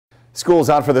School's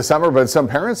out for the summer, but some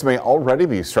parents may already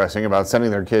be stressing about sending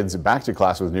their kids back to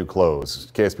class with new clothes.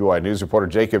 KSBY News reporter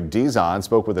Jacob Dizon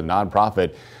spoke with a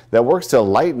nonprofit that works to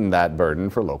lighten that burden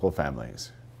for local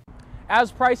families.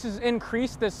 As prices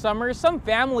increase this summer, some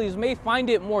families may find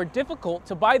it more difficult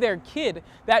to buy their kid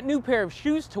that new pair of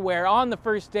shoes to wear on the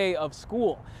first day of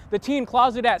school. The Teen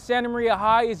Closet at Santa Maria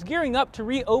High is gearing up to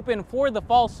reopen for the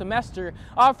fall semester,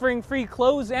 offering free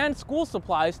clothes and school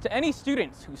supplies to any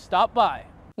students who stop by.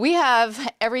 We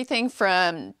have everything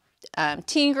from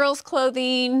teen girls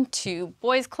clothing to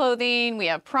boys clothing. We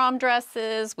have prom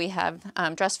dresses. We have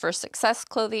Dress for Success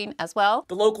clothing as well.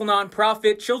 The local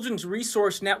nonprofit Children's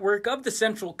Resource Network of the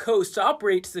Central Coast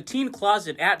operates the Teen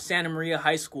Closet at Santa Maria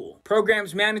High School.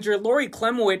 Programs manager Lori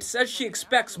Klemowitz says she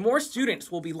expects more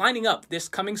students will be lining up this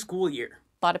coming school year.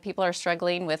 A lot of people are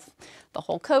struggling with the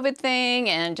whole COVID thing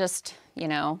and just,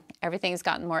 everything's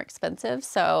gotten more expensive.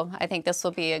 So I think this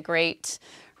will be a great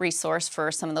resource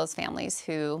for some of those families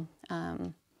who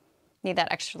need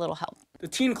that extra little help. The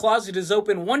Teen Closet is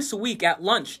open once a week at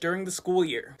lunch during the school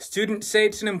year. Students say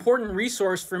it's an important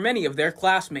resource for many of their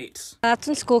classmates. That's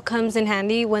when school comes in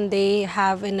handy, when they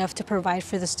have enough to provide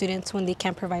for the students when they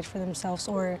can't provide for themselves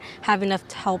or have enough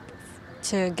to help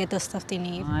to get the stuff they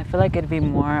need. I feel like it'd be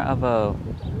more of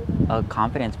a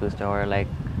confidence booster, or like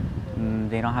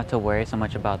they don't have to worry so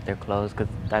much about their clothes,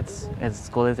 because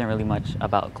school isn't really much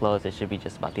about clothes. It should be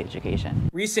just about the education.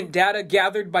 Recent data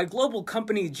gathered by global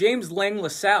company James Lang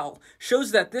LaSalle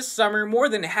shows that this summer more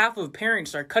than half of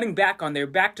parents are cutting back on their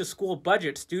back-to-school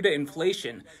budgets due to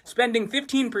inflation, spending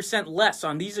 15% less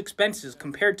on these expenses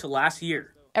compared to last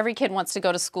year. Every kid wants to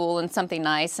go to school in something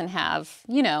nice and have,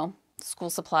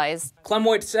 school supplies.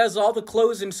 Klemowitz says all the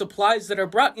clothes and supplies that are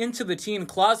brought into the Teen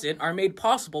Closet are made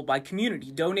possible by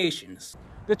community donations.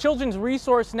 The Children's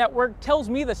Resource Network tells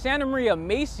me the Santa Maria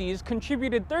Macy's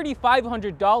contributed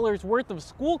 $3,500 worth of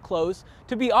school clothes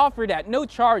to be offered at no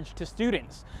charge to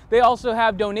students. They also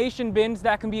have donation bins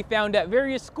that can be found at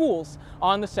various schools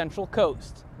on the Central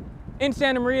Coast. In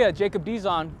Santa Maria, Jacob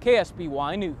Dizon,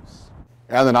 KSBY News.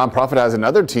 And the nonprofit has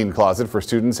another teen closet for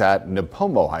students at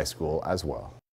Nipomo High School as well.